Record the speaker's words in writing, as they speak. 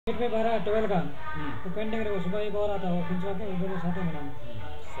Date पे 12-12 का तो पेंटिंग वो सुबह एक और आता है वो खिंचवा के उधर साथ में मिलाना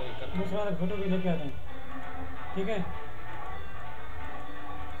सही कर दूसरा फोटो भी लेके आता है ठीक है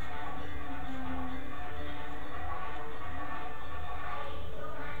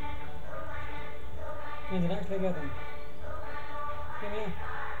मैं जेरॉक्स लेके आता हूँ क्या मैं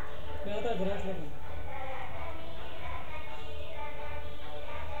आता जेरॉक्स लेके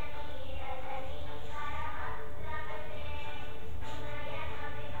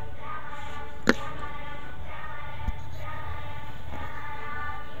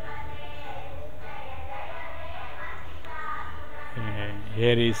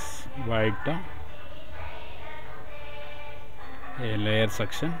Here is white a layer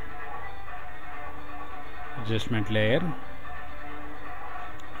section, adjustment layer,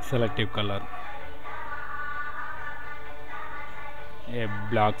 selective color, a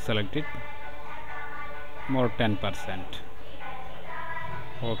block selected, more 10%.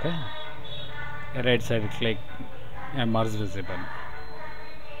 Okay, right side click, merge visible.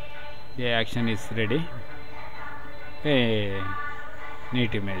 The action is ready. A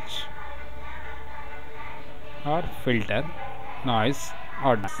neat image or filter, noise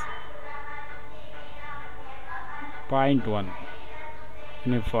or point 1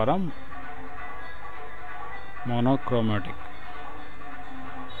 uniform monochromatic.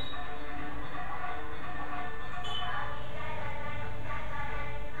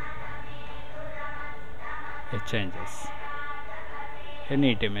 It changes a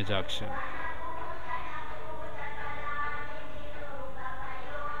neat image action.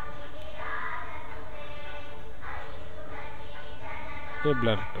 A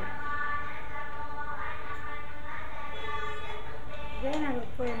blur too.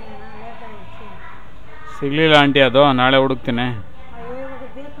 ಸಿಗಲಿಲ್ಲ aunty ಅದು ನಾಳೆ ಹುಡುಕ್ತೀನಿ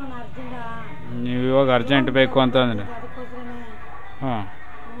ನೀವು ಇವಾಗ urgent ಬೇಕು ಅಂತಂದರೆ ಹಾಂ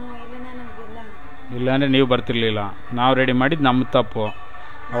ಇಲ್ಲಾಂದರೆ ನೀವು ಬರ್ತಿರ್ಲಿಲ್ಲ ನಾವು ರೆಡಿ ಮಾಡಿದ್ದು ನಮ್ಮ ತಪ್ಪು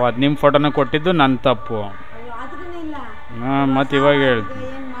ಅದು ನಿಮ್ಮ ಫೋಟೋನ ಕೊಟ್ಟಿದ್ದು ನನ್ನ ತಪ್ಪು ಹಾಂ ಮತ್ತು ಇವಾಗ ಹೇಳ್ತೀನಿ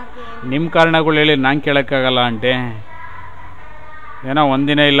ನಿಮ್ಮ ಕಾರಣಗಳು ಹೇಳಿ ನಾನು ಕೇಳೋಕ್ಕಾಗಲ್ಲ ಆಂಟಿ ಏನೋ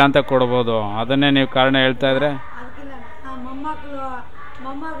ಒಂದಿನ ಇಲ್ಲ ಅಂತ ಕೊಡ್ಬೋದು ಅದನ್ನೇ ನೀವು ಕಾರಣ ಹೇಳ್ತಾ ಇದ್ರೆ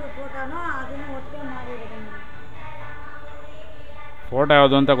ಫೋಟೋ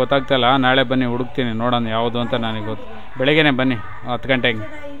ಯಾವುದು ಅಂತ ಗೊತ್ತಾಗ್ತಾಯಿಲ್ಲ ನಾಳೆ ಬನ್ನಿ ಹುಡುಕ್ತೀನಿ ನೋಡೋಣ ಯಾವುದು ಅಂತ ನನಗೆ ಗೊತ್ತು ಬೆಳಗ್ಗೆನೇ ಬನ್ನಿ 10 ಗಂಟೆಗೆ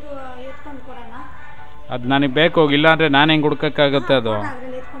ಅದು ನನಗೆ ಬೇಕು ಇಲ್ಲ ಅಂದರೆ ನಾನು ಹೆಂಗೆ ಹುಡ್ಕೋಕ್ಕಾಗುತ್ತೆ ಅದು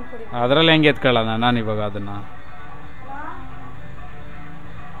ಅದರಲ್ಲಿ ಹೆಂಗೆ ಎತ್ಕೊಳ್ಳೋಣ ನಾನು ಇವಾಗ ಅದನ್ನು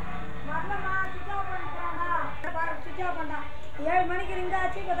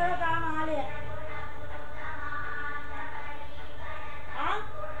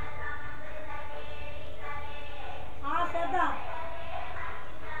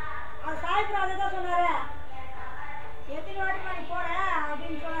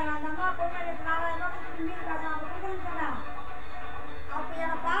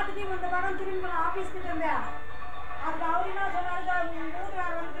ஆபீஸ்க்கு வந்தேன் அதுக்கு அவரு என்ன